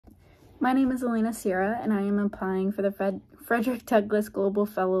My name is Elena Sierra, and I am applying for the Fredrick Douglass Global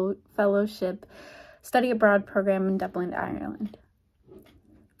Fellowship Study Abroad program in Dublin, Ireland.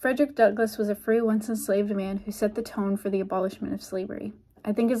 Fredrick Douglass was a free, once-enslaved man who set the tone for the abolishment of slavery.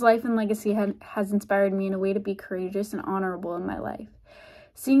 I think his life and legacy has inspired me in a way to be courageous and honorable in my life.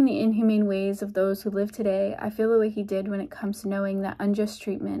 Seeing the inhumane ways of those who live today, I feel the way he did when it comes to knowing that unjust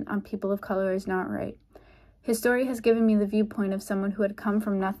treatment on people of color is not right. His story has given me the viewpoint of someone who had come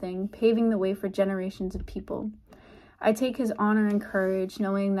from nothing, paving the way for generations of people. I take his honor and courage,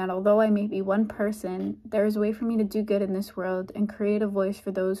 knowing that although I may be one person, there is a way for me to do good in this world and create a voice for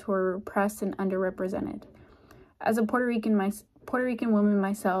those who are repressed and underrepresented. As a Puerto Rican woman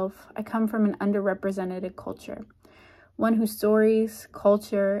myself, I come from an underrepresented culture, one whose stories,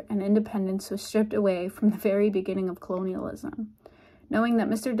 culture, and independence was stripped away from the very beginning of colonialism. Knowing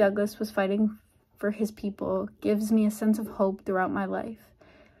that Mr. Douglass was fighting for his people gives me a sense of hope throughout my life,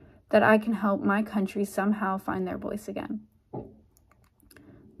 that I can help my country somehow find their voice again.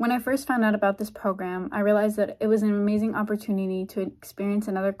 When I first found out about this program, I realized that it was an amazing opportunity to experience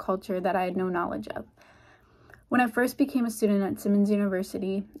another culture that I had no knowledge of. When I first became a student at Simmons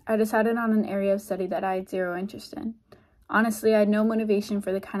University, I decided on an area of study that I had zero interest in. Honestly, I had no motivation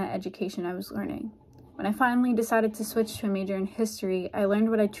for the kind of education I was learning. When I finally decided to switch to a major in history, I learned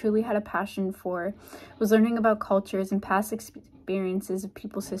what I truly had a passion for was learning about cultures and past experiences of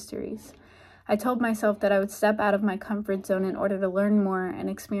people's histories. I told myself that I would step out of my comfort zone in order to learn more and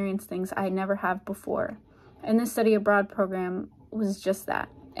experience things I never have before. And this study abroad program was just that,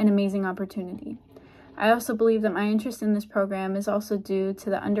 an amazing opportunity. I also believe that my interest in this program is also due to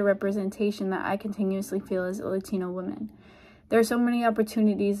the underrepresentation that I continuously feel as a Latino woman. There are so many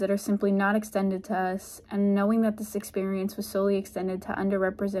opportunities that are simply not extended to us, and knowing that this experience was solely extended to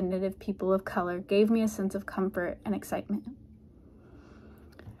underrepresented people of color gave me a sense of comfort and excitement.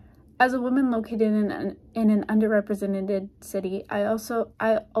 As a woman located in an underrepresented city, I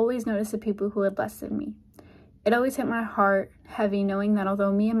always noticed the people who had less than me. It always hit my heart heavy knowing that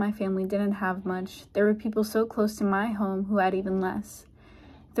although me and my family didn't have much, there were people so close to my home who had even less.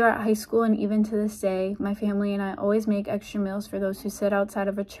 Throughout high school and even to this day, my family and I always make extra meals for those who sit outside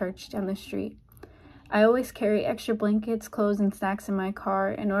of a church down the street. I always carry extra blankets, clothes, and snacks in my car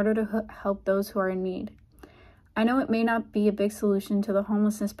in order to help those who are in need. I know it may not be a big solution to the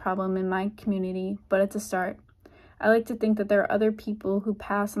homelessness problem in my community, but it's a start. I like to think that there are other people who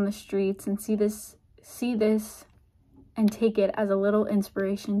pass on the streets and see this and take it as a little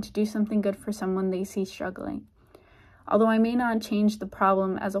inspiration to do something good for someone they see struggling. Although I may not change the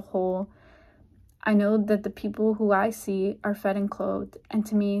problem as a whole, I know that the people who I see are fed and clothed, and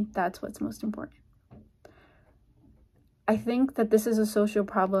to me, that's what's most important. I think that this is a social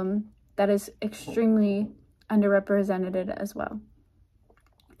problem that is extremely underrepresented as well.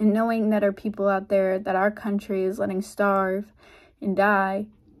 And knowing that there are people out there that our country is letting starve and die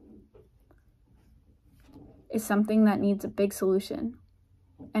is something that needs a big solution,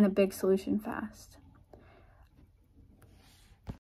 and a big solution fast.